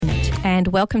And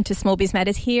welcome to Small Biz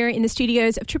Matters here in the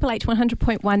studios of Triple H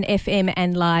 100.1 FM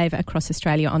and live across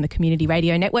Australia on the Community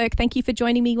Radio Network. Thank you for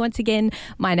joining me once again.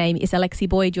 My name is Alexi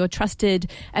Boyd, your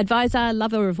trusted advisor,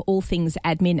 lover of all things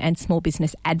admin and small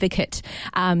business advocate.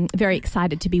 Very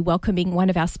excited to be welcoming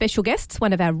one of our special guests,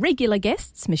 one of our regular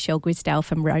guests, Michelle Grisdale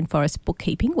from Rainforest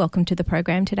Bookkeeping. Welcome to the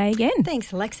program today again.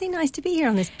 Thanks, Alexi. Nice to be here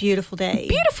on this beautiful day.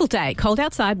 Beautiful day. Cold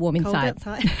outside, warm inside.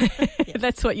 Cold outside. Yes.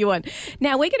 That's what you want.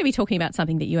 Now, we're going to be talking about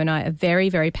something that you and I are very,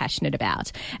 very passionate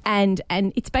about. And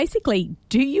it's basically,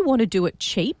 do you want to do it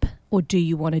cheap or do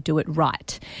you want to do it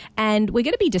right? And we're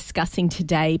going to be discussing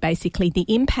today basically the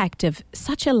impact of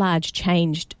such a large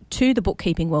change to the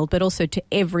bookkeeping world, but also to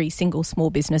every single small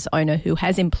business owner who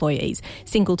has employees,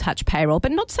 single touch payroll,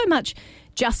 but not so much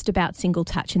just about single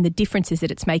touch and the differences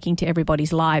that it's making to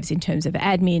everybody's lives in terms of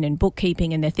admin and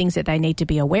bookkeeping and the things that they need to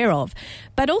be aware of,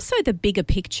 but also the bigger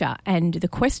picture and the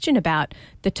question about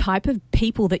the type of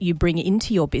people that you bring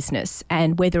into your business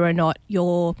and whether or not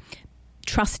you're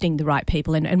trusting the right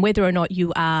people and whether or not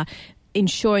you are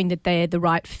ensuring that they're the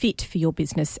right fit for your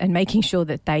business and making sure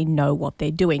that they know what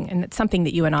they're doing. And it's something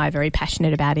that you and I are very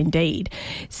passionate about indeed.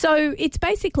 So it's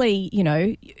basically, you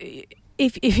know,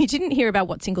 if you didn't hear about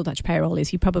what single touch payroll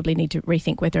is, you probably need to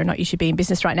rethink whether or not you should be in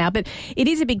business right now. But it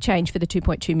is a big change for the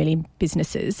 2.2 million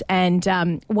businesses. And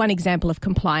one example of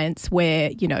compliance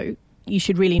where, you know, you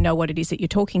should really know what it is that you're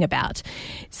talking about.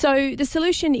 So the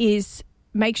solution is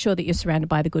make sure that you're surrounded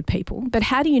by the good people. But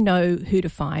how do you know who to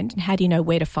find and how do you know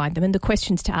where to find them? And the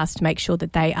questions to ask to make sure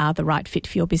that they are the right fit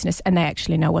for your business and they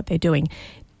actually know what they're doing.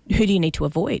 Who do you need to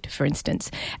avoid, for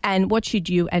instance? And what should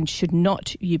you and should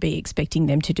not you be expecting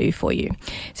them to do for you?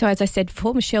 So as I said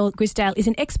before, Michelle Grisdale is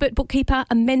an expert bookkeeper,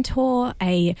 a mentor,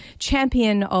 a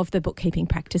champion of the bookkeeping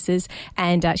practices,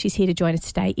 and she's here to join us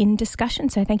today in discussion.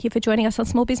 So thank you for joining us on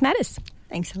Small Biz Matters.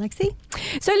 Thanks, Alexi.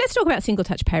 So let's talk about single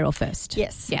touch payroll first.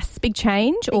 Yes. Yes, big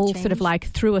change, sort of like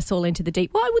threw us all into the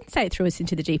deep. Well, I wouldn't say it threw us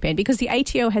into the deep end because the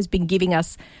ATO has been giving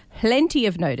us plenty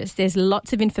of notice. There's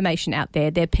lots of information out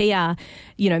there. Their PR,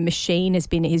 machine has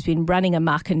been running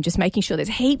amok and just making sure there's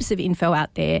heaps of info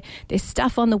out there. There's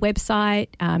stuff on the website.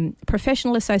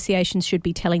 Professional associations should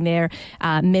be telling their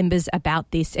members about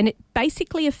this. And it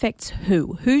basically affects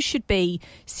who? Who should be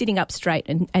sitting up straight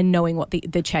and knowing what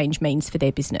the change means for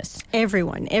their business?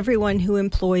 Everyone who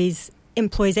employs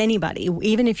anybody,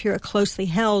 even if you're a closely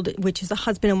held, which is a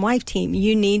husband and wife team,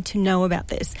 you need to know about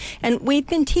this. And we've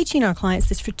been teaching our clients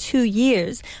this for 2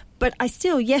 years, but I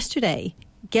still yesterday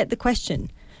get the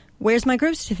question, where's my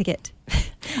group certificate?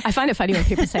 I find it funny when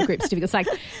people say group certificates. Like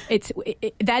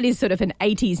that is sort of an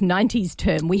 80s, 90s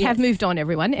term. We have moved on,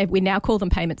 everyone. We now call them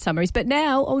payment summaries. But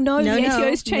now, the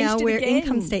ATO's changed now it we're again.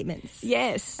 Income statements.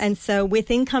 Yes. And so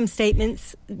with income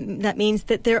statements, that means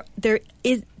that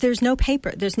there's no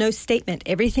paper. There's no statement.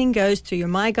 Everything goes through your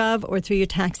MyGov or through your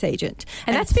tax agent.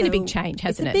 And that's been a big change,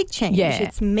 hasn't it? It's a big change. Yeah.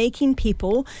 It's making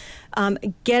people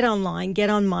get online, get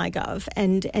on MyGov,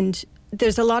 and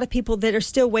there's a lot of people that are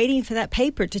still waiting for that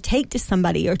paper to take to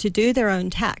somebody or to do their own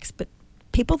tax. But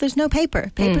people, there's no paper.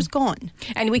 Paper's gone.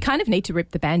 And we kind of need to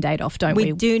rip the Band-Aid off, don't we?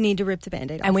 We do need to rip the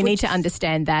Band-Aid off. And we need to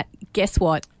understand that, guess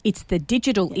what? It's the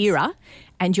digital era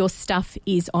and your stuff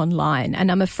is online. And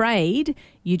I'm afraid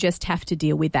you just have to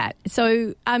deal with that.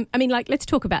 So, let's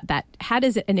talk about that. How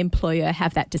does an employer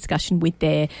have that discussion with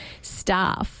their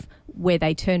staff where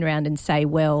they turn around and say,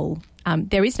 well,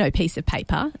 there is no piece of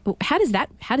paper? How does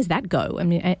that go? I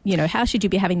mean, how should you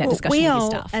be having that discussion with your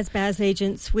staff? As BAS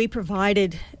agents, we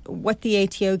provided what the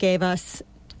ATO gave us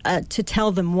to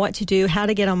tell them what to do, how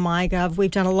to get on MyGov.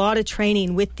 We've done a lot of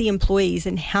training with the employees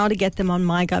and how to get them on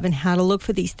MyGov and how to look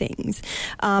for these things.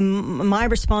 My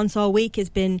response all week has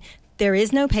been, there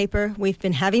is no paper. We've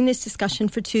been having this discussion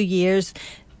for 2 years.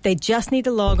 They just need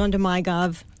to log onto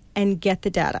MyGov and get the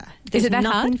data. There's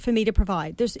nothing for me to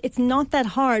provide. It's not that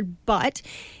hard, but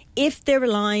if they're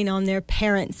relying on their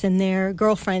parents and their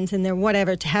girlfriends and their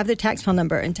whatever to have their tax file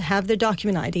number and to have their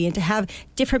document ID and to have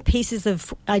different pieces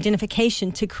of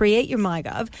identification to create your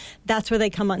MyGov, that's where they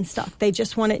come unstuck. They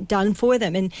just want it done for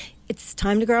them, and it's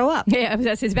time to grow up. Yeah,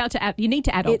 it's about to. You need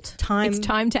to adult. It's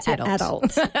time to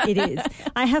adult. It is.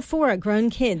 I have 4 grown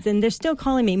kids, and they're still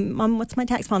calling me, Mom, what's my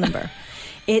tax file number?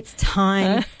 It's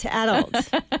time to adult.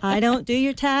 I don't do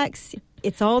your tax.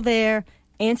 It's all there.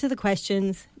 Answer the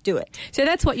questions. Do it. So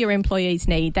that's what your employees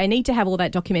need. They need to have all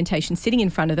that documentation sitting in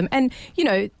front of them. And,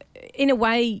 in a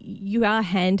way, you are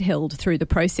handheld through the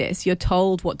process. You're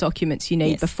told what documents you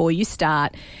need before you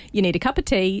start. You need a cup of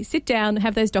tea, sit down,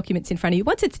 have those documents in front of you.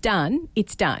 Once it's done,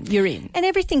 You're in. And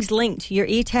everything's linked. Your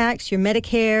e-tax, your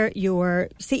Medicare, your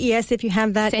CES, if you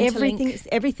have that,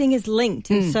 everything is linked.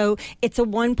 And so it's a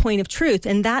one point of truth.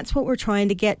 And that's what we're trying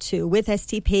to get to with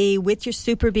STP, with your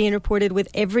super being reported, with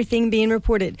everything being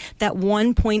reported, that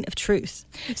one point of truth.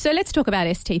 So let's talk about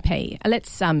STP.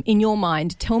 Let's, in your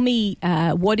mind, tell me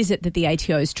what is it that the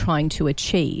ATO is trying to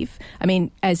achieve? I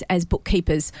mean, as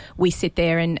bookkeepers, we sit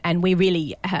there and we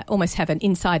really almost have an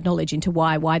inside knowledge into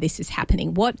why this is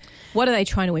happening. What are they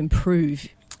trying to improve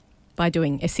by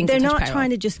doing a single touch payroll? They're not trying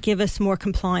to just give us more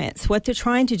compliance. What they're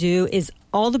trying to do is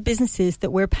all the businesses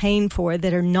that we're paying for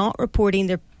that are not reporting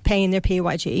their paying their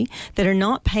PAYG, that are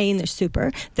not paying their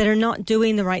super, that are not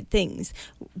doing the right things.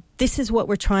 This is what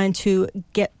we're trying to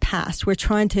get past. We're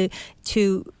trying to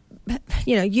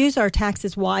use our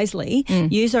taxes wisely,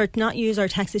 not use our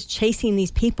taxes chasing these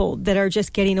people that are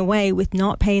just getting away with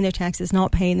not paying their taxes,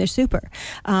 not paying their super.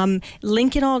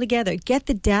 Link it all together. Get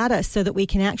the data so that we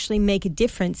can actually make a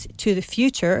difference to the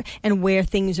future and where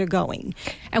things are going.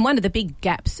 And one of the big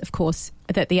gaps, of course,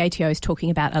 that the ATO is talking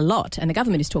about a lot and the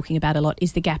government is talking about a lot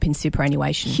is the gap in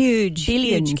superannuation. Huge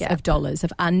Billions of dollars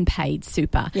of unpaid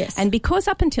super. Yes. And because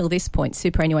up until this point,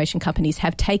 superannuation companies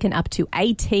have taken up to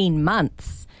 18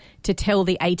 months to tell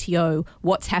the ATO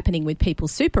what's happening with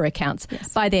people's super accounts.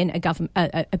 Yes. By then,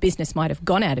 a business might have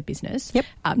gone out of business,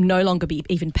 no longer be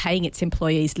even paying its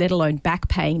employees, let alone back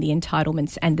paying the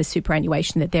entitlements and the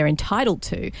superannuation that they're entitled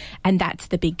to. And that's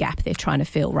the big gap they're trying to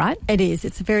fill, right? It is.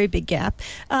 It's a very big gap.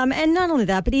 And not only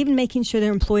that, but even making sure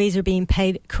their employees are being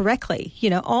paid correctly.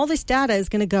 All this data is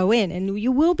going to go in and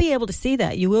you will be able to see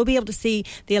that. You will be able to see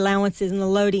the allowances and the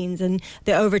loadings and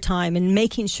the overtime and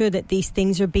making sure that these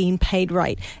things are being paid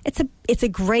right. It's a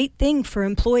great thing for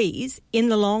employees in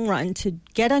the long run to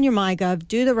get on your MyGov,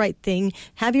 do the right thing,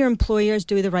 have your employers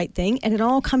do the right thing, and it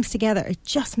all comes together. It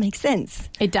just makes sense.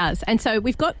 It does. And so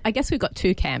we've got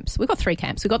two camps. We've got three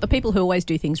camps. We've got the people who always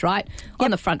do things right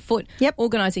on the front foot,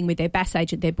 organising with their BAS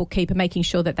agent, their bookkeeper, making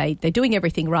sure that they're doing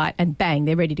everything right, and bang,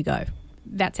 they're ready to go.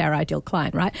 That's our ideal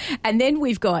client, right? And then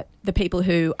we've got the people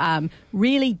who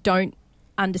really don't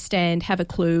understand, have a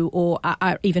clue, or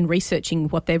are even researching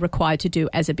what they're required to do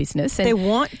as a business. And they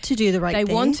want to do the right thing.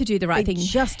 They want to do the right thing. They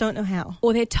just don't know how.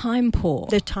 Or they're time poor.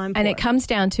 And it comes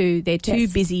down to they're too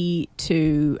busy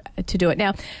to do it.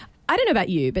 Now, I don't know about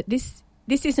you, but this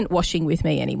isn't washing with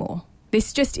me anymore.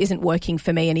 This just isn't working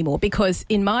for me anymore because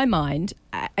in my mind,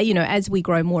 as we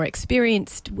grow more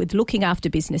experienced with looking after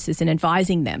businesses and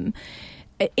advising them,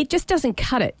 it just doesn't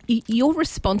cut it. You're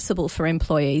responsible for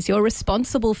employees. You're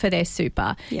responsible for their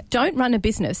super. Yep. Don't run a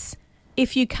business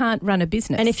if you can't run a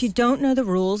business. And if you don't know the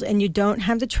rules and you don't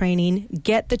have the training,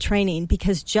 get the training,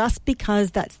 because just because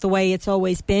that's the way it's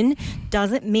always been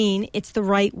doesn't mean it's the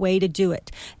right way to do it.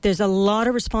 There's a lot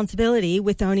of responsibility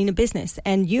with owning a business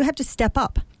and you have to step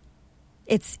up.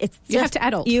 You have to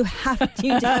adult. You have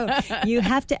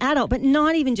to adult, but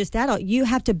not even just adult. You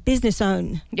have to business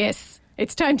own. Yes.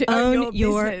 It's time to own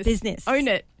your business. Own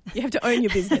it. You have to own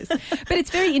your business. But it's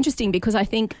very interesting because I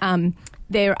think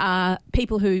there are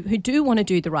people who do want to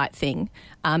do the right thing.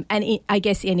 And I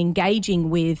guess in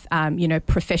engaging with,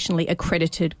 professionally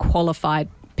accredited, qualified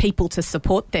people to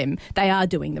support them, they are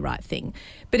doing the right thing.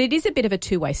 But it is a bit of a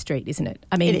two-way street, isn't it?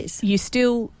 I mean, it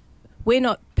is. We're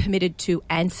not permitted to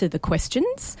answer the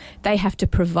questions. They have to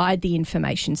provide the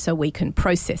information so we can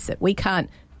process it. We can't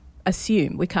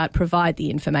assume, we can't provide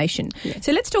the information. Yes.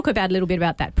 So let's talk about a little bit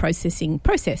about that processing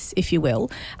process, if you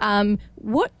will.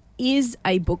 What is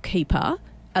a bookkeeper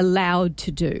allowed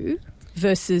to do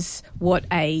versus what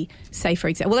for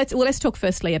example, let's talk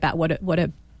firstly about what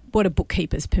a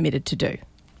bookkeeper's permitted to do.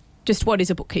 Just what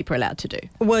is a bookkeeper allowed to do?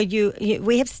 Well,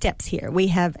 we have steps here. We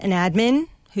have an admin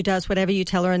who does whatever you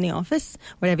tell her in the office,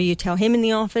 whatever you tell him in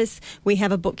the office. We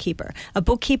have a bookkeeper. A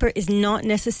bookkeeper is not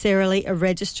necessarily a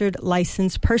registered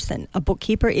licensed person. A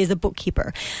bookkeeper is a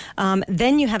bookkeeper.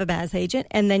 Then you have a BAS agent,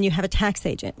 and then you have a tax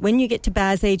agent. When you get to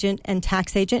BAS agent and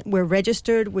tax agent, we're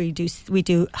registered. We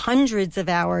do hundreds of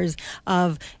hours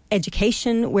of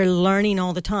education. We're learning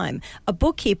all the time. A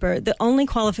bookkeeper, the only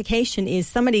qualification is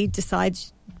somebody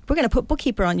decides, we're going to put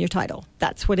bookkeeper on your title.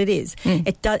 That's what it is.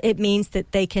 It means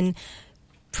that they can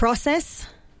process,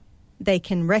 they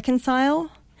can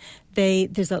reconcile, they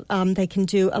can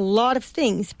do a lot of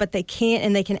things, but they can't,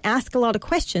 and they can ask a lot of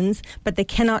questions, but they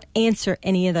cannot answer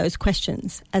any of those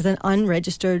questions as an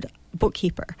unregistered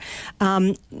bookkeeper.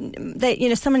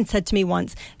 Someone said to me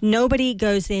once, nobody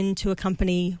goes into a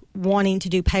company wanting to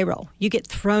do payroll. You get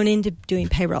thrown into doing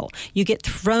payroll. You get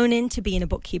thrown into being a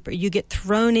bookkeeper. You get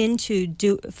thrown into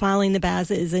filing the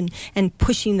BASs and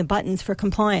pushing the buttons for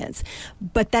compliance.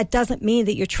 But that doesn't mean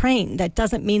that you're trained. That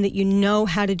doesn't mean that you know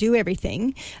how to do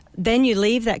everything. Then you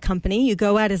leave that company, you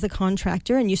go out as a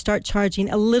contractor, and you start charging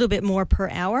a little bit more per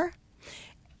hour.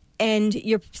 And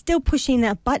you're still pushing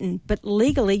that button, but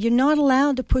legally you're not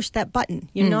allowed to push that button.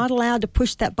 You're not allowed to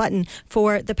push that button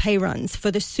for the pay runs,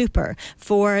 for the super,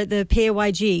 for the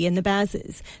PAYG and the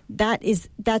BASs.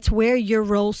 That's where your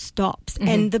role stops. Mm-hmm.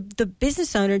 And the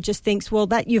business owner just thinks, well,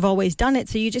 that you've always done it,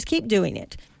 so you just keep doing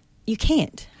it. You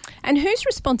can't. And whose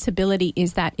responsibility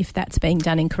is that if that's being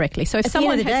done incorrectly? So if At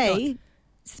someone the end of the day,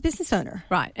 it's the business owner.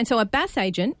 Right. And so a BAS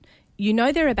agent, you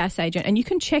know they're a BAS agent, and you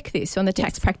can check this on the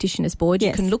Tax Practitioners Board.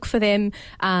 You can look for them,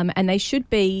 and they should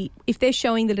be, if they're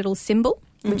showing the little symbol,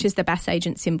 which is the BAS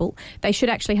agent symbol, they should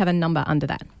actually have a number under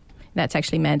that. That's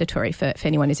actually mandatory for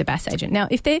anyone who's a BAS agent. Now,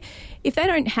 if they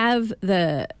don't have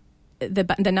the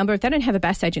number, if they don't have a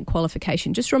BAS agent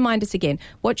qualification, just remind us again,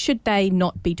 what should they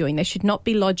not be doing? They should not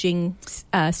be lodging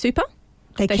super.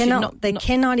 They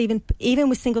cannot even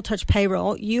with single touch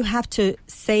payroll, you have to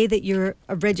say that you're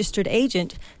a registered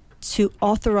agent to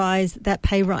authorize that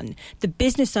pay run. The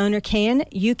business owner can.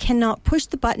 You cannot push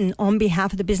the button on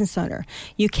behalf of the business owner.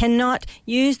 You cannot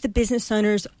use the business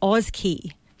owner's Oz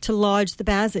key to lodge the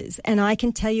BASs. And I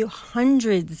can tell you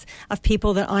hundreds of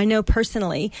people that I know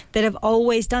personally that have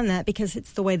always done that because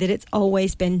it's the way that it's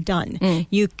always been done.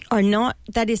 You are not,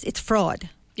 it's fraud.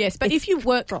 Yes, but it's if you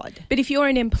work, fraud. But if you're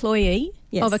an employee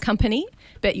of a company,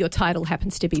 but your title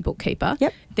happens to be bookkeeper,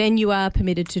 then you are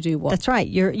permitted to do what? That's right.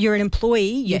 You're an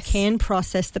employee. You can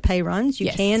process the pay runs.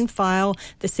 You can file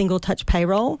the single touch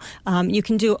payroll. You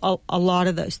can do a lot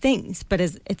of those things, but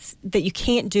it's that you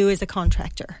can't do as a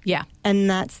contractor. Yeah. And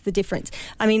that's the difference.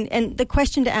 I mean, and the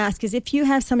question to ask is, if you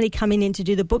have somebody coming in to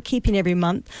do the bookkeeping every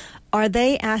month, are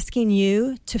they asking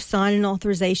you to sign an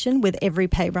authorization with every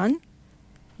pay run?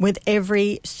 With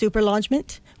every super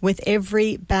lodgement, with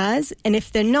every BAS? And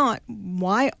if they're not,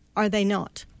 why are they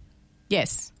not?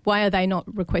 Yes. Why are they not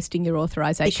requesting your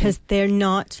authorization? Because they're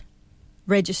not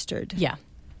registered. Yeah.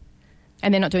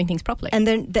 And they're not doing things properly. And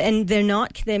they're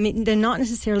not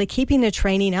necessarily keeping their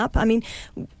training up. I mean,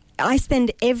 we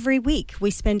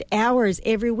spend hours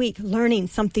every week learning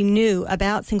something new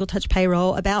about single touch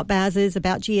payroll, about BASs,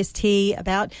 about GST,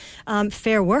 about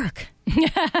fair work.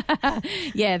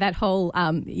 Yeah, that whole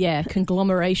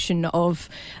conglomeration of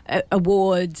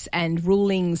awards and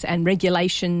rulings and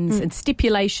regulations and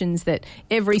stipulations that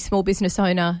every small business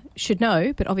owner should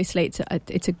know. But obviously,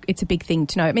 it's a big thing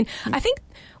to know. I mean, I think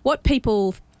what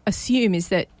people assume is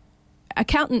that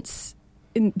accountants,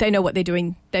 they know what they're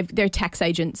doing. They're tax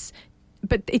agents.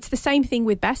 But it's the same thing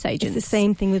with BAS agents. It's the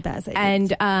same thing with BAS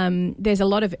agents. And there's a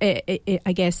lot of,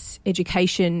 I guess,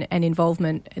 education and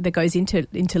involvement that goes into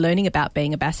learning about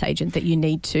being a BAS agent, that you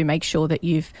need to make sure that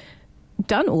you've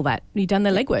done all that. You've done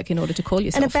the legwork in order to call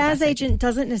yourself a BAS agent.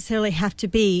 Doesn't necessarily have to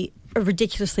be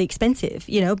ridiculously expensive,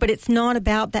 but it's not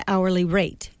about the hourly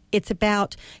rate. It's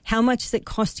about how much is it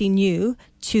costing you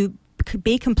to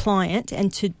be compliant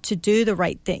and to do the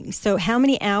right thing. So how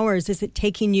many hours is it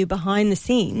taking you behind the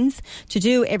scenes to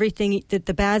do everything that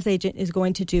the BAS agent is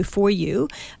going to do for you,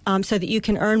 so that you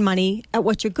can earn money at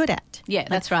what you're good at? Yeah,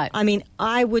 that's right. I mean,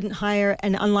 I wouldn't hire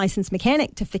an unlicensed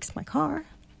mechanic to fix my car.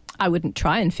 I wouldn't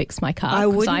try and fix my car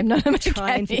because I'm not a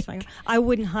mechanic. I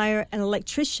wouldn't hire an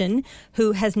electrician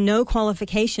who has no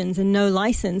qualifications and no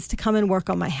license to come and work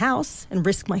on my house and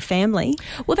risk my family.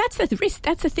 Well, that's the risk.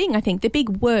 That's the thing, I think. The big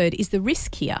word is the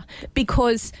risk here,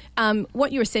 because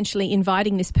what you're essentially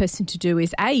inviting this person to do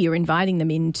is, you're inviting them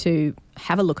in to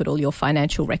have a look at all your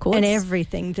financial records. And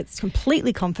everything that's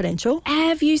completely confidential.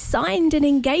 Have you signed an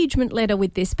engagement letter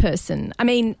with this person? I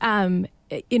mean,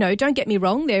 don't get me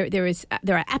wrong. There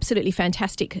are absolutely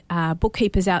fantastic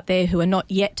bookkeepers out there who are not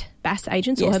yet BAS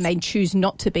agents, or who may choose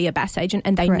not to be a BAS agent,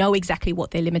 and they know exactly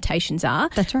what their limitations are.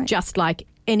 That's right. Just like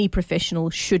any professional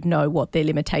should know what their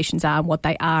limitations are and what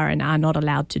they are and are not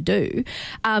allowed to do.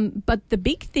 But the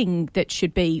big thing that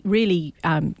should be really,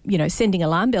 sending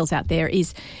alarm bells out there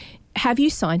is, have you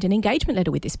signed an engagement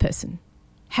letter with this person?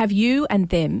 Have you and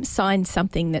them signed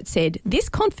something that said, this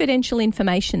confidential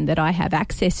information that I have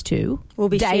access to will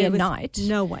be day shared and with night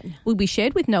no one. Will be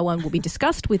shared with no one, will be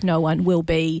discussed with no one, will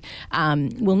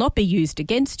not be used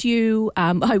against you,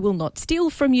 I will not steal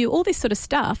from you, all this sort of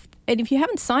stuff. And if you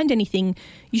haven't signed anything,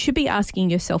 you should be asking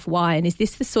yourself why, and is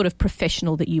this the sort of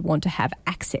professional that you want to have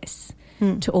access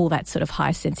to all that sort of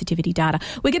high sensitivity data.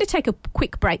 We're going to take a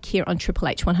quick break here on Triple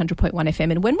H 100.1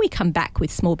 FM, and when we come back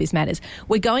with Small Biz Matters,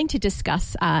 we're going to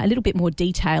discuss a little bit more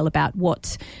detail about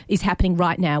what is happening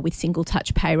right now with single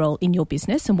touch payroll in your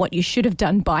business and what you should have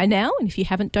done by now. And if you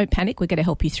haven't, don't panic, we're going to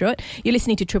help you through it. You're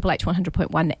listening to Triple H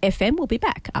 100.1 FM. We'll be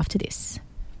back after this.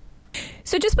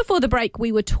 So just before the break,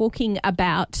 we were talking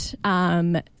about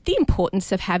the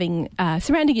importance of having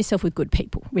surrounding yourself with good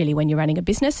people, really, when you're running a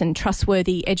business, and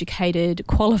trustworthy, educated,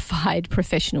 qualified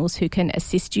professionals who can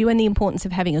assist you, and the importance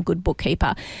of having a good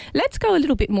bookkeeper. Let's go a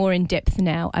little bit more in depth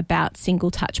now about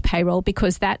single touch payroll,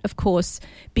 because that, of course,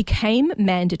 became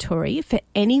mandatory for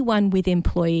anyone with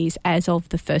employees as of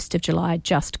the 1st of July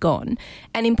just gone.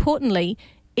 And importantly,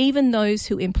 even those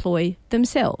who employ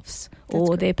themselves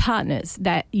or their partners,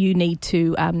 that you need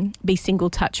to be single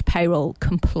touch payroll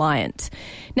compliant.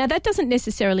 Now, that doesn't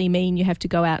necessarily mean you have to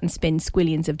go out and spend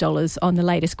squillions of dollars on the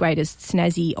latest, greatest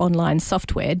snazzy online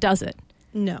software, does it?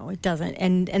 No, it doesn't.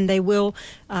 And they will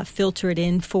filter it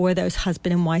in for those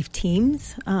husband and wife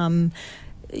teams.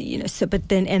 But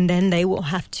then they will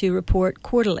have to report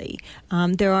quarterly.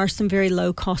 There are some very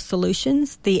low cost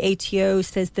solutions. The ATO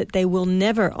says that they will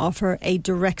never offer a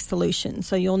direct solution.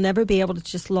 So you'll never be able to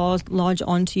just lodge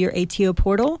onto your ATO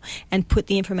portal and put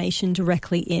the information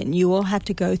directly in. You will have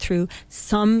to go through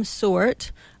some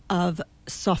sort of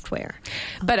software.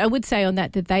 But I would say on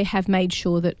that they have made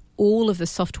sure that all of the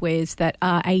softwares that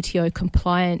are ATO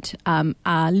compliant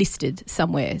are listed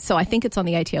somewhere. So I think it's on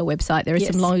the ATO website. There are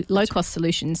some low-cost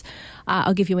solutions.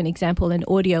 I'll give you an example. An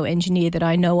audio engineer that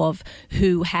I know of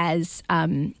who has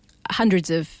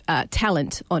hundreds of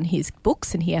talent on his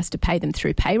books, and he has to pay them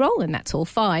through payroll, and that's all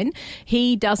fine.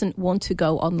 He doesn't want to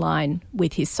go online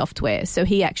with his software. So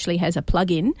he actually has a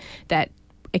plugin that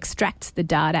extracts the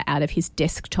data out of his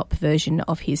desktop version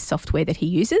of his software that he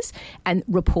uses and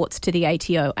reports to the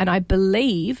ATO. And I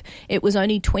believe it was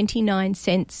only 29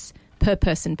 cents per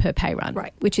person per pay run,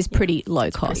 right, which is pretty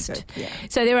low cost. Yeah.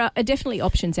 So there are definitely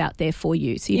options out there for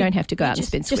you, so you don't have to go out and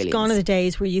spend squillions. Just gone are the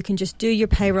days where you can just do your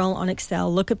payroll on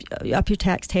Excel, look up your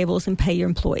tax tables and pay your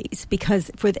employees,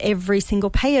 because with every single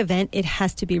pay event, it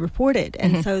has to be reported.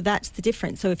 And so that's the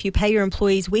difference. So if you pay your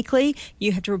employees weekly,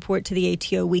 you have to report to the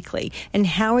ATO weekly. And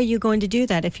how are you going to do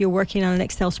that if you're working on an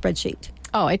Excel spreadsheet?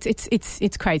 Oh,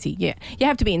 it's crazy, yeah. You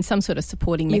have to be in some sort of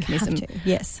supporting mechanism. You have to,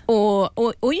 yes. Or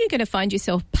you're going to find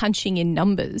yourself punching in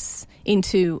numbers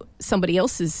into somebody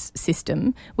else's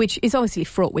system, which is obviously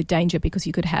fraught with danger, because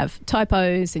you could have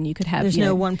typos and you could have... There's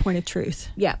no one point of truth.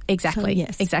 Yeah, exactly. So,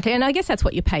 yes. Exactly. And I guess that's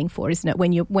what you're paying for, isn't it?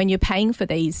 When you're paying for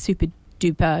these super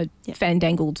duper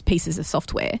fandangled pieces of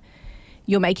software,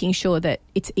 you're making sure that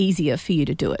it's easier for you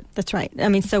to do it. That's right. I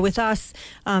mean, so with us,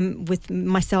 with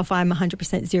myself, I'm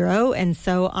 100% zero, and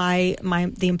so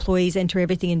the employees enter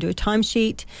everything into a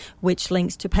timesheet, which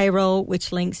links to payroll,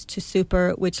 which links to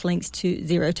super, which links to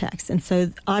zero tax. And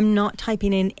so I'm not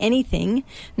typing in anything.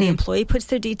 The employee puts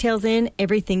their details in,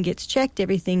 everything gets checked,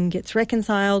 everything gets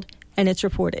reconciled, and it's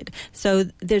reported. So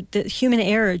the human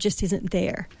error just isn't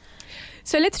there.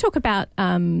 So let's talk about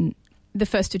the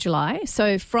 1st of July.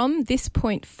 So from this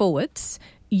point forwards,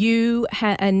 you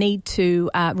need to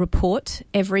report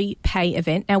every pay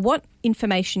event. Now, what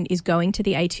information is going to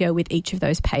the ATO with each of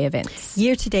those pay events?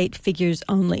 Year-to-date figures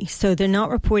only. So they're not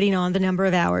reporting on the number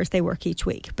of hours they work each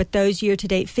week. But those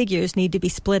year-to-date figures need to be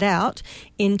split out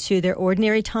into their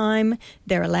ordinary time,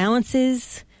 their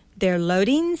allowances, their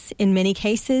loadings in many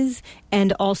cases,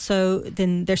 and also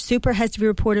then their super has to be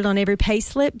reported on every pay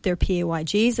slip. Their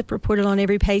PAYGs are reported on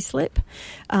every pay slip.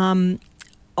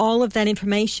 All of that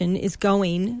information is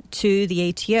going to the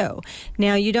ATO.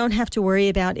 Now, you don't have to worry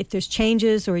about if there's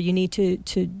changes or you need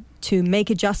to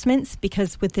make adjustments,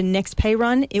 because with the next pay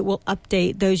run, it will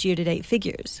update those year-to-date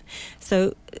figures.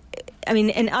 So,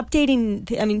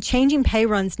 changing pay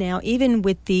runs now, even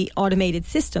with the automated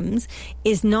systems,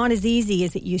 is not as easy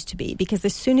as it used to be, because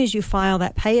as soon as you file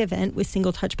that pay event with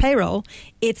single touch payroll,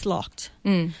 it's locked.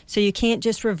 So you can't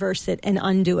just reverse it and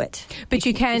undo it. But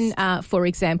you can, for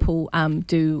example,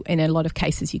 do, in a lot of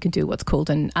cases, you can do what's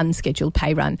called an unscheduled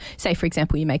pay run. Say, for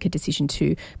example, you make a decision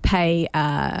to pay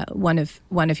one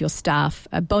of your staff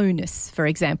a bonus, for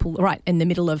example, right in the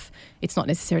middle of, it's not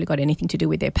necessarily got anything to do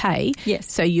with their pay.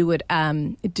 Yes. So you would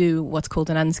do what's called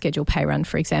an unscheduled pay run,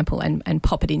 for example, and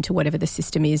pop it into whatever the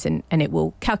system is, and it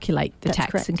will calculate the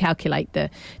tax correct. and calculate the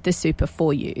super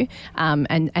for you,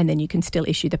 and then you can still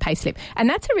issue the pay slip. And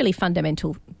that's a really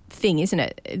fundamental thing, isn't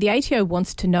it? The ATO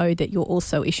wants to know that you're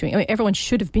also issuing... everyone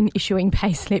should have been issuing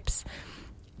pay slips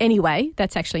anyway,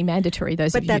 that's actually mandatory.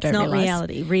 Those of you who don't realise. But that's not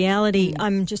reality. Reality,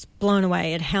 I'm just blown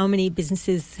away at how many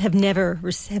businesses have never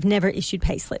issued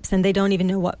pay slips, and they don't even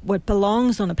know what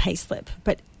belongs on a pay slip.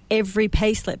 But every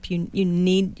pay slip,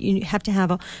 you have to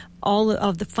have all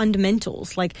of the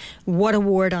fundamentals, like what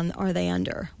award are they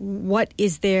under? What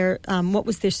is their what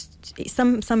was their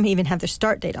some even have their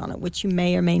start date on it, which you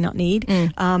may or may not need.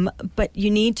 But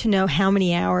you need to know how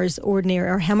many hours ordinary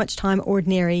or how much time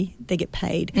ordinary they get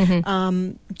paid.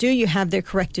 Do you have their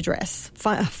correct address?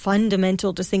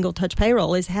 Fundamental to single touch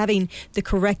payroll is having the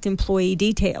correct employee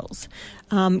details.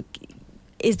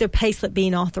 Is their payslip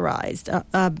being authorized,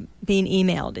 being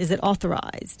emailed? Is it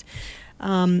authorized?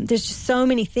 There's just so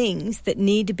many things that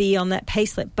need to be on that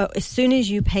payslip. But as soon as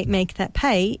you make that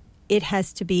pay,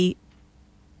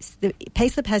 the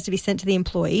payslip has to be sent to the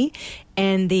employee,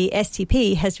 and the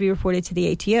STP has to be reported to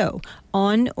the ATO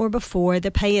on or before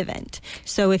the pay event.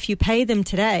 So if you pay them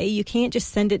today, you can't just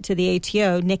send it to the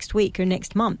ATO next week or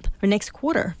next month or next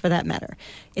quarter, for that matter.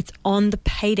 It's on the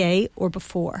payday or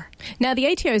before. Now, the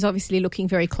ATO is obviously looking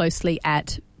very closely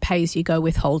at pay-as-you-go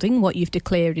withholding. What you've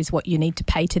declared is what you need to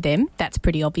pay to them. That's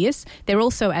pretty obvious. They're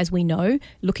also, as we know,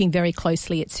 looking very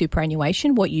closely at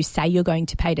superannuation. What you say you're going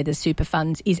to pay to the super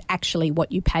funds is actually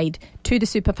what you paid to the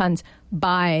super funds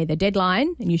by the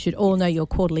deadline, and you should all know your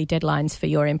quarterly deadlines for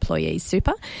your employees'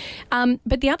 super.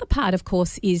 But the other part, of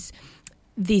course, is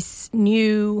this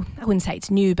new, I wouldn't say it's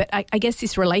new, but I guess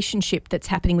this relationship that's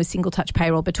happening with single touch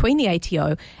payroll between the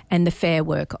ATO and the Fair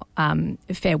Work,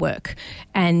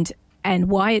 and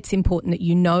why it's important that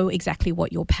you know exactly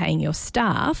what you're paying your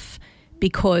staff,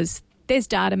 because there's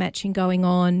data matching going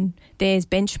on, there's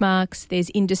benchmarks,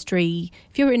 there's industry.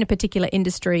 If you're in a particular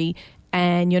industry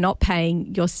and you're not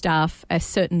paying your staff a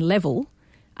certain level,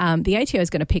 the ATO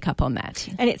is going to pick up on that.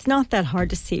 And it's not that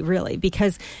hard to see, really,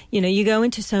 because, you go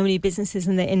into so many businesses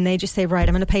and they just say, right,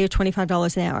 I'm going to pay you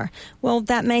 $25 an hour. Well,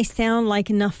 that may sound like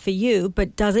enough for you,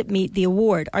 but does it meet the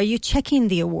award? Are you checking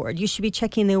the award? You should be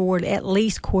checking the award at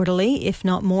least quarterly, if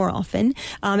not more often.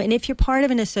 And if you're part of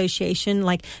an association,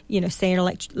 like, say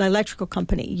an electrical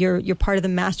company, you're part of the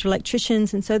master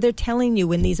electricians, and so they're telling you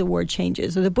when these award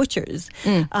changes, or the butchers.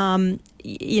 And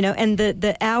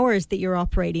the hours that you're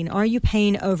operating, are you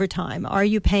paying overtime? Are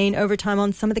you paying overtime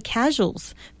on some of the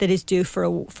casuals that is due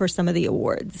for some of the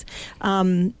awards?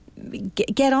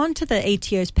 Get onto the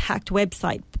ATO's PACT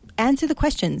website. Answer the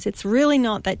questions. It's really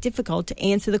not that difficult to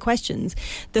answer the questions.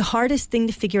 The hardest thing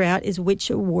to figure out is which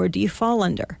award do you fall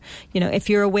under. If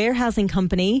you're a warehousing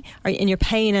company and you're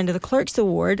paying under the clerk's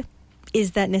award,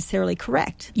 is that necessarily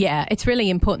correct? Yeah, it's really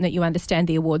important that you understand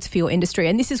the awards for your industry.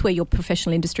 And this is where your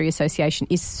professional industry association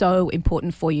is so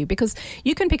important for you, because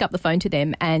you can pick up the phone to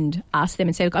them and ask them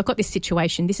and say, look, I've got this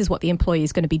situation. This is what the employee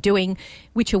is going to be doing.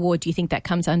 Which award do you think that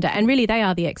comes under? And really, they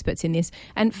are the experts in this.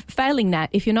 And failing that,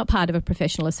 if you're not part of a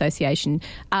professional association,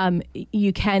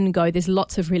 you can go. There's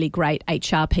lots of really great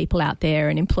HR people out there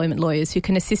and employment lawyers who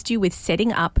can assist you with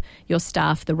setting up your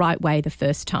staff the right way the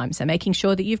first time. So making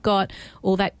sure that you've got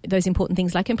all those important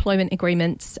things like employment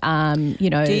agreements, Do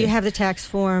you have the tax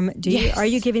form? Are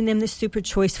you giving them the super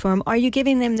choice form? Are you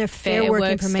giving them their fair work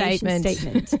information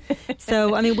statement?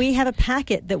 So, we have a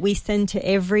packet that we send to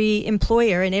every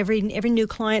employer and every new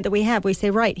client that we have. We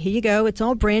say, right, here you go. It's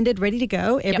all branded, ready to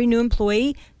go. Every new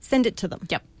employee, send it to them.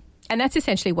 Yep. And that's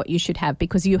essentially what you should have,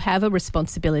 because you have a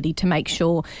responsibility to make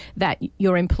sure that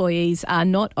your employees are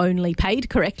not only paid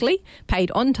correctly, paid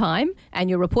on time, and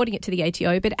you're reporting it to the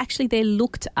ATO, but actually they're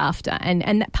looked after.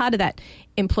 And that part of that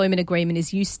employment agreement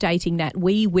is you stating that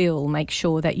we will make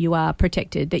sure that you are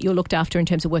protected, that you're looked after in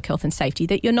terms of work health and safety,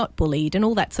 that you're not bullied and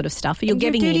all that sort of stuff. You're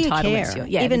giving the entitlements.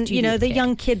 Even, the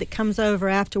young kid that comes over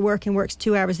after work and works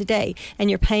 2 hours a day and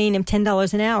you're paying him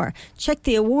 $10 an hour. Check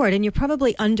the award and you're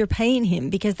probably underpaying him,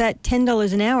 because that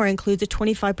 $10 an hour includes a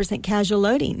 25% casual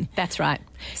loading. That's right.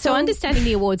 So understanding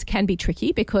the awards can be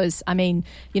tricky, because,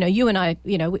 you and I,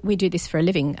 we do this for a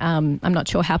living. I'm not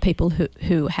sure how people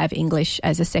who have English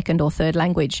as a second or third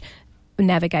language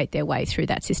navigate their way through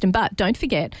that system. But don't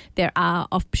forget, there are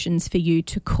options for you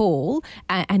to call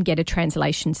and get a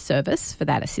translation service for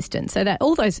that assistance. So that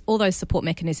all those support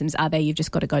mechanisms are there. You've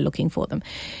just got to go looking for them.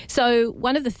 So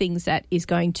one of the things that is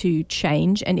going to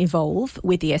change and evolve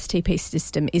with the STP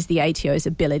system is the ATO's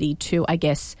ability to,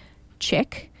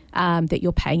 check that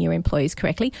you're paying your employees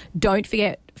correctly. Don't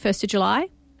forget, 1st of July,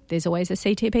 there's always a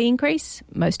CTP increase.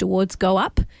 Most awards go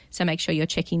up. So make sure you're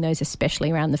checking those, especially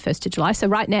around the 1st of July. So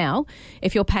right now,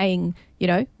 if you're paying,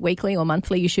 weekly or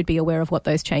monthly, you should be aware of what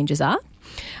those changes are.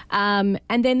 And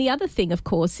then the other thing, of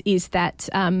course, is that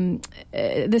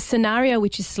the scenario,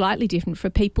 which is slightly different for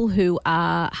people who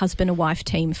are husband and wife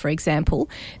team, for example,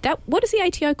 what does the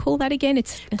ATO call that again?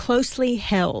 It's closely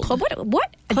held.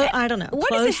 What? I don't know.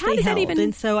 What is it? How does that even?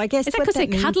 And so I guess is that because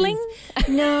they're cuddling?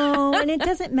 No, and it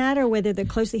doesn't matter whether they're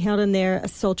closely held and they're a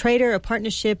sole trader, a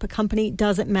partnership, a company.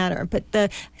 Doesn't matter.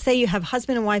 But say you have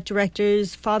husband and wife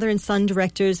directors, father and son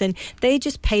directors, and they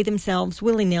just pay themselves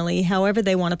willy-nilly, however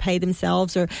they want to pay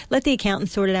themselves, or let the accountant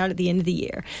sort it out at the end of the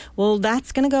year. Well,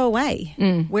 that's going to go away.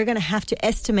 We're going to have to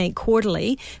estimate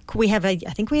quarterly.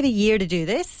 I think we have a year to do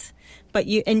this. But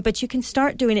you can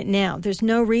start doing it now. There's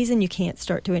no reason you can't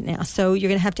start doing it now. So you're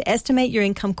going to have to estimate your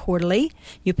income quarterly.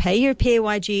 You pay your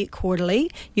PAYG quarterly.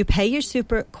 You pay your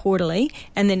super quarterly.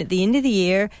 And then at the end of the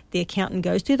year, the accountant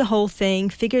goes through the whole thing,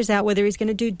 figures out whether he's going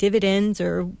to do dividends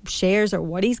or shares or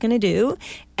what he's going to do.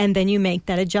 And then you make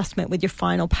that adjustment with your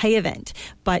final pay event.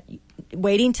 But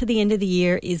waiting till the end of the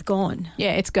year is gone.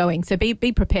 Yeah, it's going. So be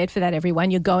prepared for that, everyone.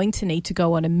 You're going to need to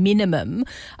go on a minimum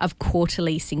of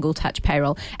quarterly single touch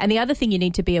payroll. And the other thing you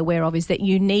need to be aware of is that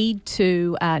you need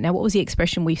to, now what was the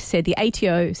expression we said? The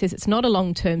ATO says it's not a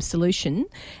long-term solution,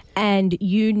 and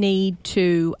you need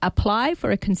to apply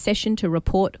for a concession to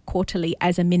report quarterly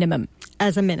as a minimum.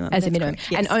 As a minimum. As a minimum.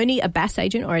 Correct, yes. And only a BAS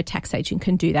agent or a tax agent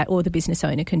can do that, or the business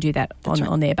owner can do that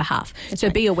on their behalf. So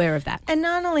be aware of that. And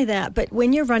not only that, but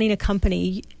when you're running a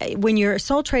company, when you're a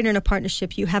sole trader in a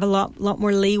partnership, you have a lot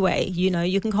more leeway.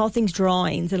 You can call things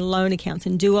drawings and loan accounts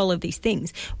and do all of these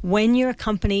things. When you're a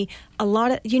company,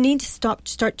 you need to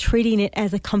start treating it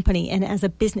as a company and as a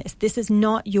business. This is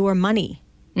not your money.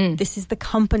 This is the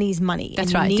company's money.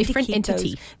 That's and right. You need Different to keep entity.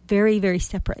 Those very, very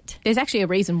separate. There's actually a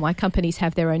reason why companies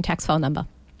have their own tax file number.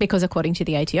 Because according to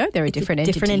the ATO, they're a different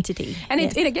entity. And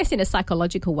yes. I guess in a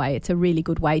psychological way, it's a really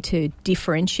good way to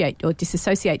differentiate or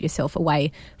disassociate yourself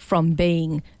away from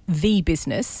being the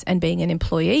business and being an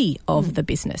employee of the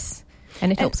business.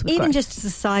 And it helps with even growth. Just as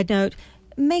a side note,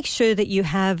 make sure that you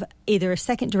have either a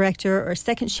second director or a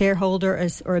second shareholder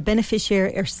or a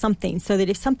beneficiary or something, so that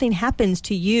if something happens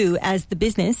to you as the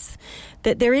business,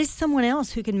 that there is someone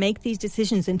else who can make these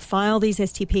decisions and file these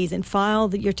STPs and file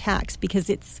your tax, because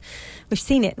we've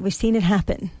seen it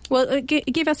happen. Well,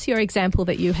 give us your example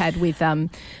that you had with one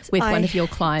of your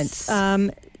clients.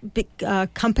 Big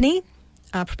company,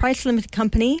 proprietary limited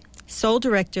company, sole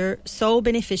director, sole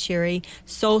beneficiary,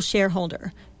 sole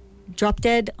shareholder. Drop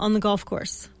dead on the golf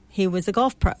course. He was a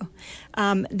golf pro.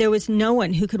 There was no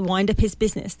one who could wind up his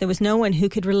business. There was no one who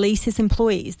could release his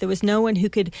employees. There was no one who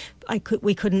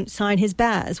we couldn't sign his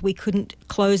BAS. We couldn't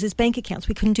close his bank accounts.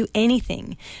 We couldn't do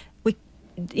anything.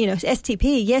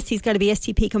 STP, yes, he's got to be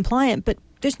STP compliant, but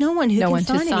there's no one who can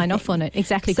sign off on it.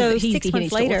 Exactly, so because he 6 needs months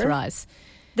to later, authorise.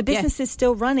 The business is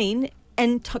still running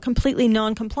and completely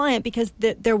non-compliant because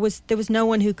there was no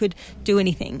one who could do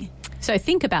anything. So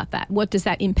think about that. What does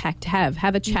that impact have?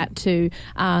 Have a chat to,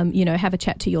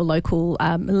 your local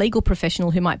legal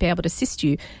professional who might be able to assist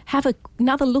you. Have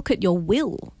another look at your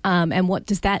will, and what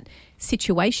does that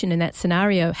situation in that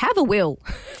scenario? Have a will.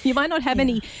 You might not have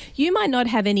any. You might not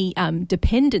have any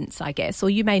dependents, I guess, or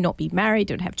you may not be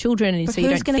married or have children, and but so you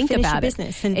don't think about your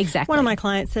business? And exactly. One of my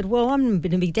clients said, "Well, I'm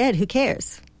going to be dead. Who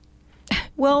cares?"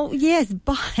 Well, yes,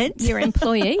 but your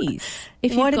employees.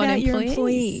 If what you've got about employees, your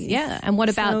employees? Yeah, and what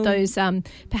about those?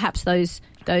 Perhaps those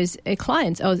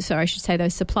clients. Oh, sorry, I should say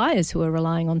those suppliers who are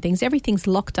relying on things. Everything's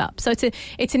locked up. So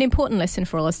it's an important lesson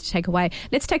for all us to take away.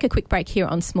 Let's take a quick break here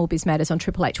on Small Biz Matters on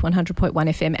Triple H 100.1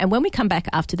 FM. And when we come back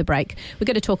after the break, we're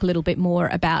going to talk a little bit more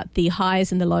about the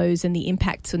highs and the lows and the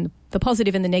impacts and the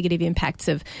positive and the negative impacts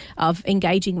of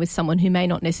engaging with someone who may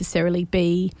not necessarily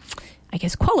be, I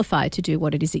guess, qualified to do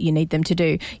what it is that you need them to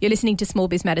do. You're listening to Small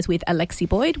Biz Matters with Alexi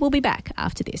Boyd. We'll be back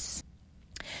after this.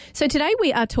 So today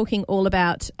we are talking all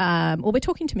about, we're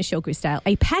talking to Michelle Grisdale,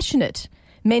 a passionate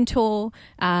mentor,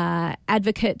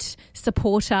 advocate,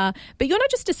 supporter, but you're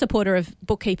not just a supporter of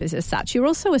bookkeepers as such, you're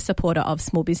also a supporter of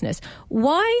small business.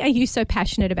 Why are you so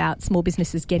passionate about small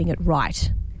businesses getting it right?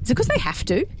 Is it because they have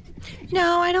to?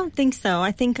 No, I don't think so.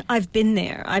 I think I've been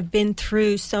there. I've been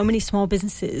through so many small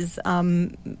businesses,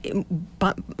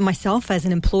 but myself as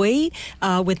an employee,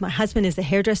 with my husband as a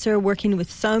hairdresser, working with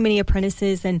so many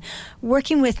apprentices and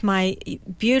working with my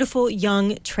beautiful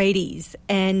young tradies.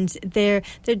 And they're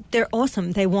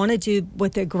awesome. They want to do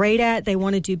what they're great at. They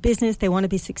want to do business. They want to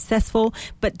be successful,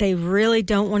 but they really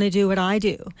don't want to do what I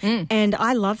do. And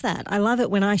I love that. I love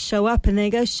it when I show up and they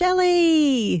go,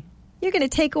 "Shelley, you're going to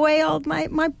take away all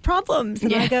my problems."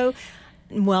 And I go,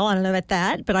 Well, I don't know about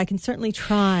that, but I can certainly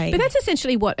try. But that's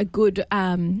essentially what a good,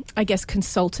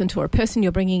 consultant or a person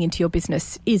you're bringing into your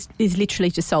business is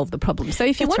literally to solve the problem. So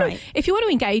if you want to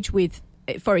engage with,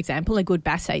 for example, a good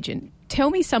BAS agent, tell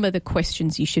me some of the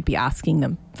questions you should be asking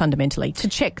them fundamentally to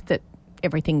check that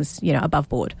everything's above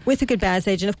board. With a good BAS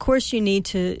agent, of course, you need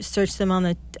to search them on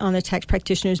the Tax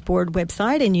Practitioners Board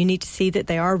website, and you need to see that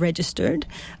they are registered.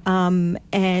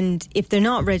 And if they're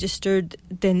not registered,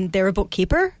 then they're a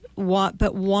bookkeeper.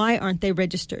 But why aren't they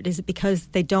registered? Is it because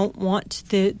they don't want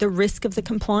the risk of the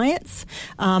compliance?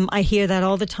 I hear that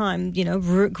all the time.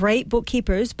 Great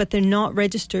bookkeepers, but they're not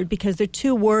registered because they're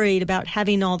too worried about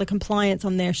having all the compliance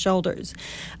on their shoulders.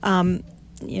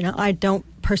 I don't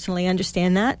personally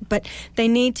understand that, but they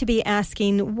need to be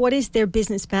asking, what is their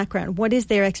business background? What is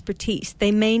their expertise?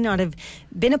 They may not have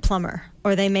been a plumber,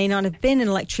 or they may not have been an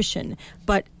electrician,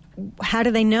 but how do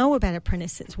they know about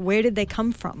apprentices? Where did they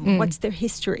come from? What's their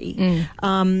history?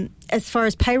 As far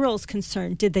as payroll is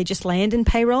concerned, did they just land in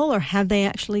payroll, or have they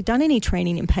actually done any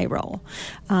training in payroll?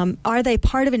 Are they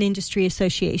part of an industry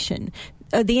association?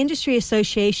 The industry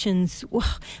associations,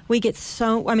 we get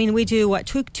we do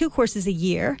two courses a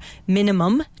year,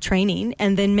 minimum training,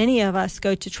 and then many of us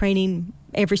go to training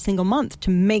every single month to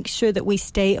make sure that we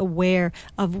stay aware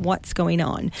of what's going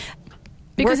on.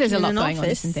 Because there's a lot going on,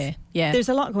 isn't there? Yeah. There's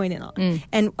a lot going on.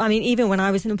 And even when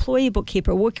I was an employee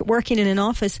bookkeeper working in an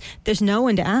office, there's no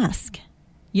one to ask.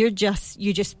 You just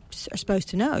are supposed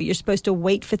to know. You're supposed to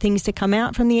wait for things to come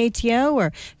out from the ATO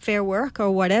or Fair Work or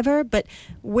whatever, but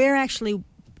we're actually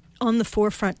on the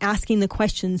forefront asking the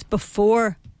questions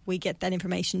before we get that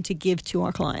information to give to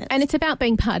our clients. And it's about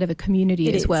being part of a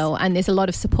community as well. And there's a lot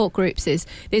of support groups.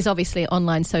 There's obviously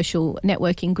online social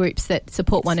networking groups that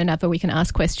support one another. We can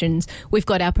ask questions. We've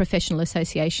got our professional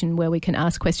association where we can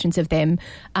ask questions of them.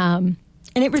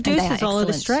 And it reduces all of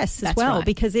the stress as well,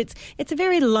 because it's a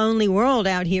very lonely world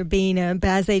out here being a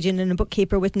BAS agent and a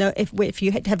bookkeeper with if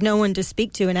you have no one to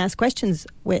speak to and ask questions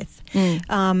with.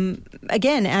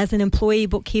 Again, as an employee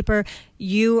bookkeeper,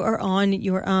 you are on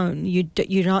your own.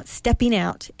 You're not stepping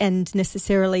out and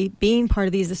necessarily being part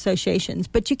of these associations,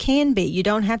 but you can be. You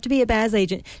don't have to be a BAS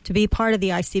agent to be part of the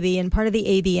ICB and part of the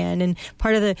ABN and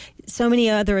part of so many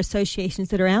other associations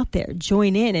that are out there.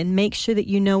 Join in and make sure that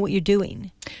you know what you're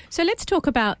doing. So let's talk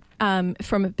about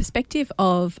from a perspective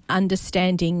of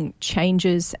understanding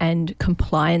changes and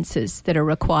compliances that are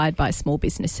required by small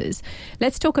businesses.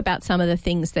 Let's talk about some of the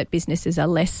things that businesses are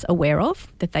less aware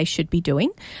of that they should be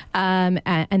doing and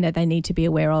that they need to be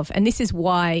aware of. And this is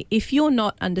why, if you're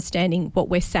not understanding what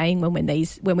we're saying when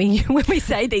we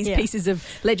say these pieces of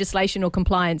legislation or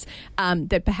compliance,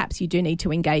 that perhaps you do need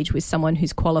to engage with someone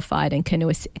who's qualified and can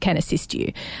assist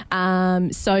you.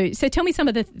 So tell me some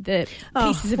of the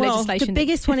pieces of legislation. The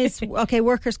biggest one is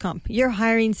workers' comp. You're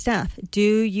hiring staff. Do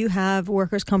you have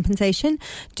workers' compensation?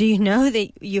 Do you know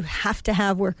that you have to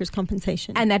have workers'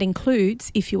 compensation? And that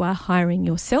includes if you are hiring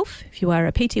yourself, if you are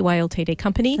a PTY Ltd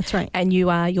company. That's right. And you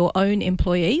are your own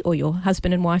employee or your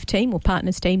husband and wife team or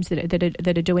partners teams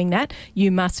that are doing that,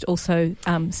 you must also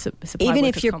supply even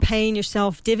workers' if you're comp. paying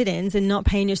yourself dividends and not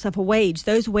paying yourself a wage,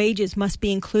 those wages must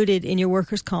be included in your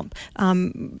workers' comp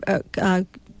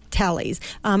tallies.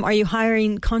 Are you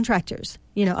hiring contractors?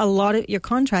 A lot of your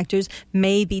contractors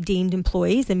may be deemed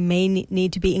employees and may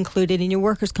need to be included in your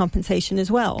workers' compensation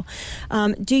as well.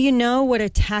 Do you know what a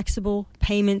taxable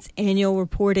payments annual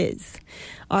report is?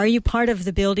 Are you part of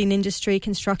the building industry,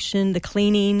 construction, the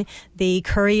cleaning, the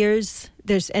couriers?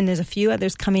 There's a few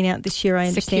others coming out this year, I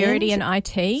understand. Security and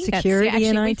IT. Security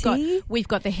and IT. We've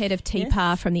got the head of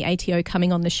TPAR from the ATO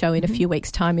coming on the show in a few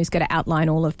weeks' time who's going to outline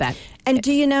all of that. And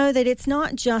do you know that it's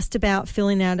not just about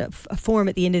filling out a form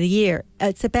at the end of the year?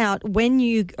 It's about when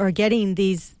you are getting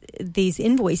these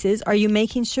invoices, are you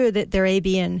making sure that they're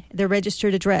ABN, their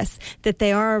registered address, that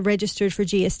they are registered for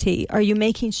GST? Are you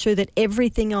making sure that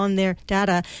everything on their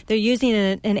data, they're using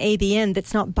an ABN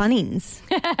that's not Bunnings?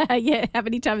 Yeah, how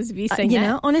many times have you seen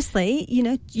that? Honestly,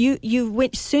 you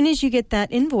as soon as you get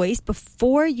that invoice,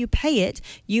 before you pay it,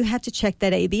 you have to check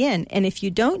that ABN. And if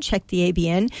you don't check the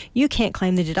ABN, you can't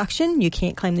claim the deduction, you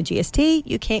can't claim the GST,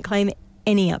 you can't claim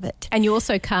any of it. And you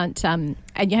also can't, and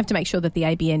you have to make sure that the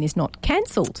ABN is not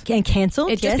cancelled. And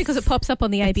cancelled, Just because it pops up on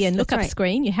the ABN lookup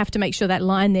screen, you have to make sure that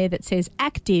line there that says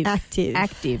active.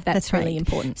 That's really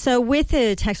important. So with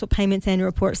the taxable payments annual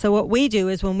report, so what we do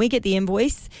is when we get the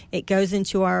invoice, it goes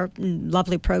into our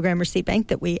lovely program receipt bank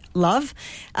that we love,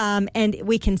 and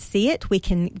we can see it. We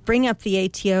can bring up the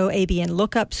ATO ABN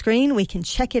lookup screen. We can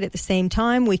check it at the same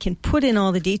time. We can put in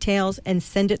all the details and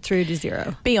send it through to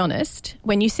Xero. Be honest,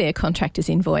 when you see a contractor's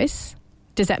invoice,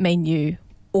 does that mean you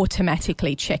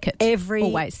automatically check it every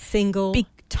always. Single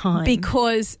time.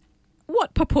 Because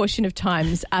what proportion of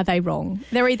times are they wrong?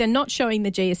 They're either not showing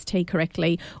the GST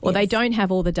correctly, or they don't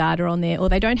have all the data on there, or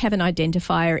they don't have an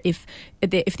identifier. If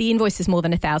the invoice is more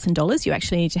than $1,000, you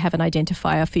actually need to have an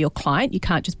identifier for your client. You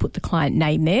can't just put the client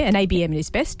name there. An ABN is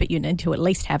best, but you need to at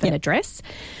least have an address.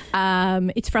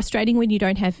 It's frustrating when you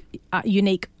don't have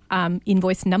unique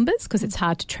invoice numbers because it's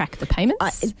hard to track the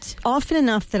payments. It's often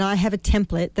enough that I have a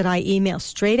template that I email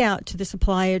straight out to the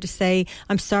supplier to say,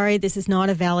 I'm sorry, this is not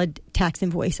a valid tax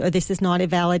invoice, or this is not a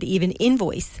valid even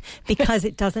invoice, because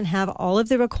it doesn't have all of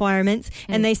the requirements.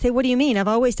 And they say, what do you mean? I've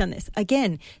always done this.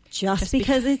 Again, just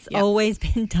because it's always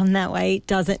been done that way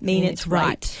doesn't mean it's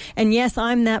right. And yes,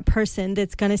 I'm that person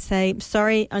that's going to say,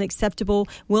 sorry, unacceptable,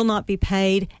 will not be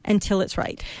paid until it's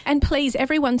right. And please,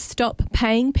 everyone stop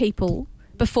paying people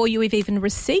before you have even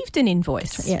received an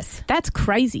invoice. Yes. That's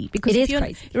crazy. Because it is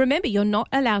crazy. Remember, you're not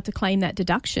allowed to claim that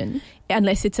deduction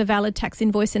unless it's a valid tax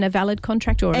invoice and a valid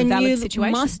contract or a valid situation.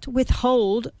 And you must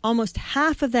withhold almost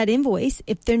half of that invoice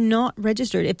if they're not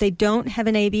registered, if they don't have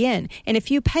an ABN. And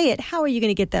if you pay it, how are you going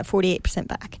to get that 48%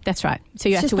 back? That's right. So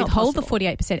you have to withhold the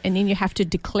 48%, and then you have to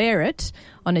declare it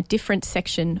on a different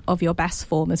section of your BAS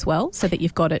form as well, so that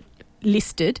you've got it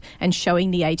listed and showing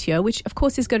the ATO, which of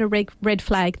course is going to red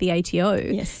flag the ATO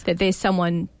that there's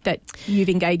someone that you've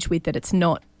engaged with that it's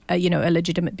not a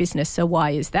legitimate business. So why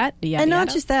is that? Yada, and not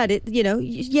yada. just that,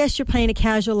 yes, you're paying a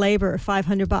casual laborer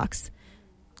 $500.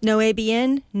 No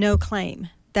ABN, no claim.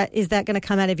 Is that going to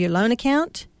come out of your loan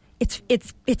account? It's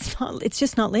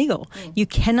just not legal. You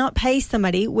cannot pay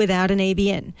somebody without an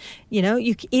ABN.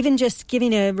 You even just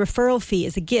giving a referral fee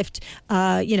as a gift,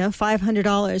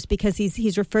 $500 because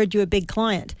he's referred you a big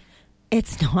client.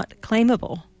 It's not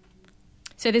claimable.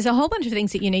 So there's a whole bunch of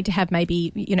things that you need to have.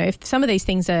 Maybe if some of these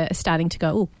things are starting to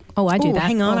go, I do that.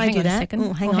 Hang on, I do a that.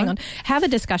 second. Hang on. Have a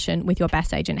discussion with your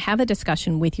BAS agent. Have a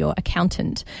discussion with your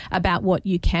accountant about what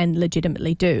you can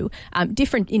legitimately do.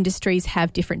 Different industries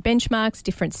have different benchmarks,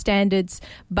 different standards.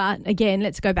 But again,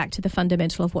 let's go back to the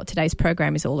fundamental of what today's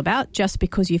program is all about. Just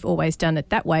because you've always done it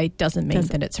that way doesn't mean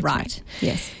that it's right.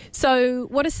 Yes. So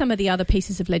what are some of the other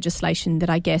pieces of legislation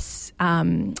that I guess...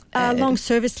 long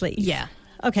service leave. Yeah.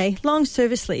 Okay, long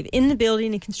service leave. In the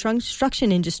building and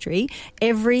construction industry,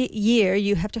 every year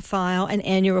you have to file an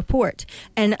annual report.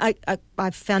 And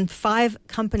I've found 5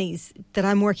 companies that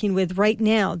I'm working with right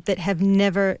now that have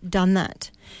never done that.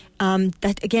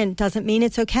 That, again, doesn't mean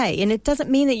it's okay. And it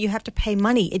doesn't mean that you have to pay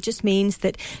money. It just means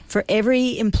that for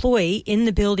every employee in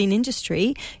the building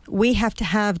industry, we have to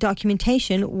have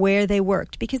documentation where they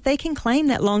worked, because they can claim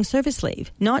that long service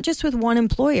leave, not just with one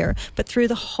employer, but through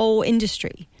the whole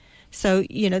industry. So,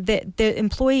 the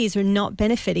employees are not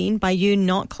benefiting by you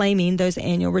not claiming those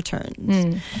annual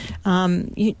returns.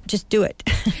 You just do it.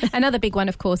 Another big one,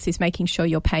 of course, is making sure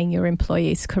you're paying your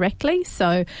employees correctly.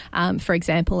 So, for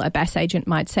example, a BAS agent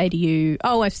might say to you,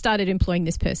 I've started employing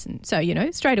this person. So,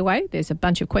 straight away, there's a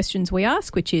bunch of questions we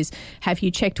ask, which is, have you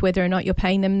checked whether or not you're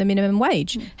paying them the minimum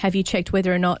wage? Have you checked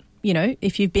whether or not,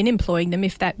 if you've been employing them,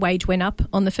 if that wage went up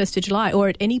on the 1st of July, or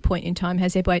at any point in time,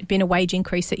 has there been a wage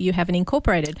increase that you haven't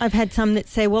incorporated? I've had some that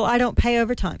say, I don't pay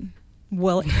overtime.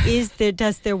 Well, is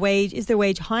their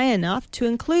wage high enough to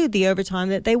include the overtime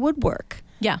that they would work?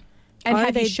 Yeah. And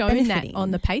have you shown that on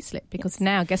the payslip? Because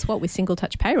now, guess what, with single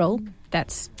touch payroll,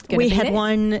 that's going to be We had there.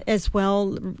 one as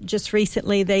well just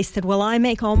recently. They said, I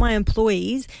make all my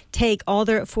employees take all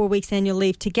their 4 weeks annual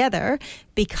leave together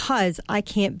because I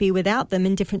can't be without them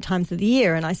in different times of the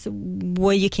year. And I said,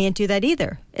 you can't do that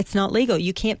either. It's not legal.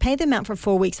 You can't pay them out for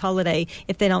 4 weeks holiday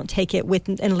if they don't take it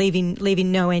and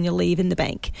leaving no annual leave in the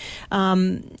bank.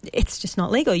 It's just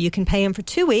not legal. You can pay them for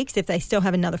 2 weeks if they still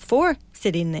have another 4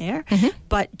 sitting there.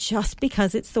 But just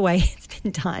because it's the way it's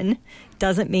been done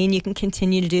doesn't mean you can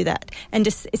continue to do that. And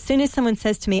just as soon as someone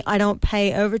says to me, I don't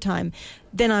pay overtime,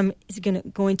 then I'm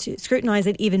going to scrutinize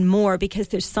it even more, because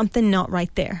there's something not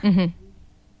right there.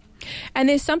 And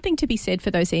there's something to be said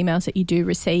for those emails that you do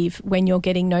receive when you're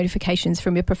getting notifications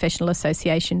from your professional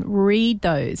association. Read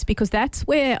those, because that's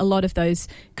where a lot of those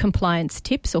compliance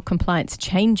tips or compliance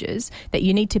changes that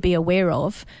you need to be aware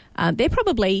of, they're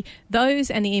probably, those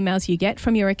and the emails you get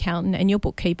from your accountant and your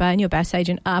bookkeeper and your BAS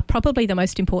agent are probably the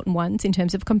most important ones in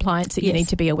terms of compliance that you need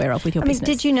to be aware of with your business.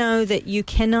 Did you know that you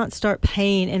cannot start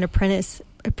paying an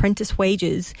apprentice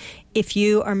wages if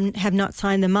you have not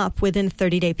signed them up within a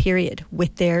 30-day period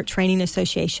with their training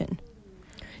association?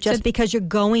 Just because you're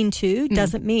going to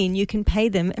doesn't mean you can pay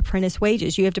them apprentice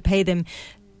wages. You have to pay them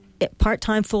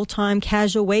part-time, full-time,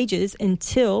 casual wages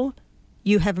until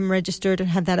you have them registered and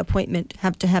have that appointment,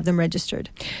 have to have them registered.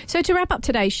 So to wrap up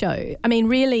today's show, I mean,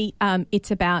 really,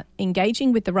 it's about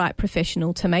engaging with the right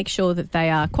professional to make sure that they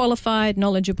are qualified,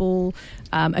 knowledgeable,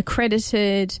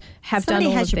 accredited, have Somebody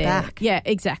done all has of your their... back. Yeah,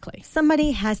 exactly.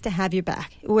 Somebody has to have your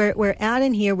back. We're out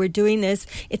in here, we're doing this.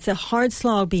 It's a hard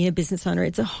slog being a business owner.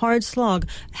 It's a hard slog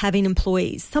having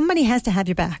employees. Somebody has to have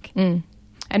your back.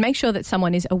 And make sure that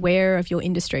someone is aware of your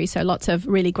industry. So lots of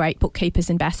really great bookkeepers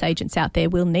and BAS agents out there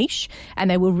will niche, and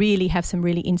they will really have some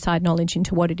really inside knowledge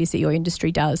into what it is that your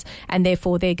industry does. And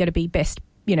therefore, they're going to be best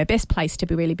placed to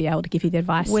really be able to give you the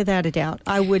advice. Without a doubt.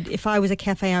 I would, if I was a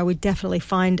cafe, I would definitely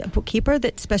find a bookkeeper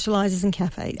that specialises in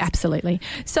cafes. Absolutely.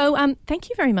 So thank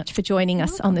you very much for joining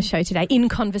us on the show today in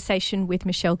conversation with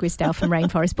Michelle Grisdale from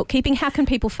Rainforest Bookkeeping. How can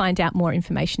people find out more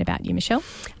information about you, Michelle?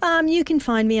 You can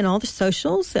find me on all the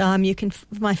socials. You can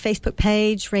my Facebook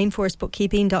page,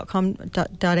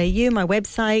 rainforestbookkeeping.com.au, my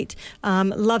website.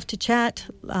 Love to chat.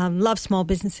 Love small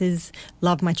businesses.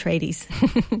 Love my tradies.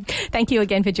 Thank you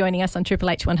again for joining us on Triple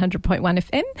H 100.1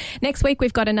 FM. Next week,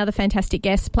 we've got another fantastic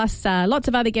guest, plus lots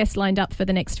of other guests lined up for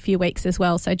the next few weeks as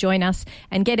well. So join us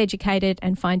and get educated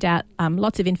and find out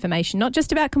lots of information, not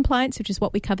just about compliance, which is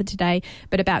what we covered today,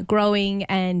 but about growing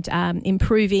and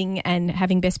improving and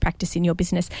having best practice in your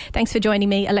business. Thanks for joining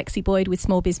me, Alexi Boyd with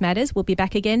Small Biz Matters. We'll be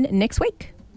back again next week.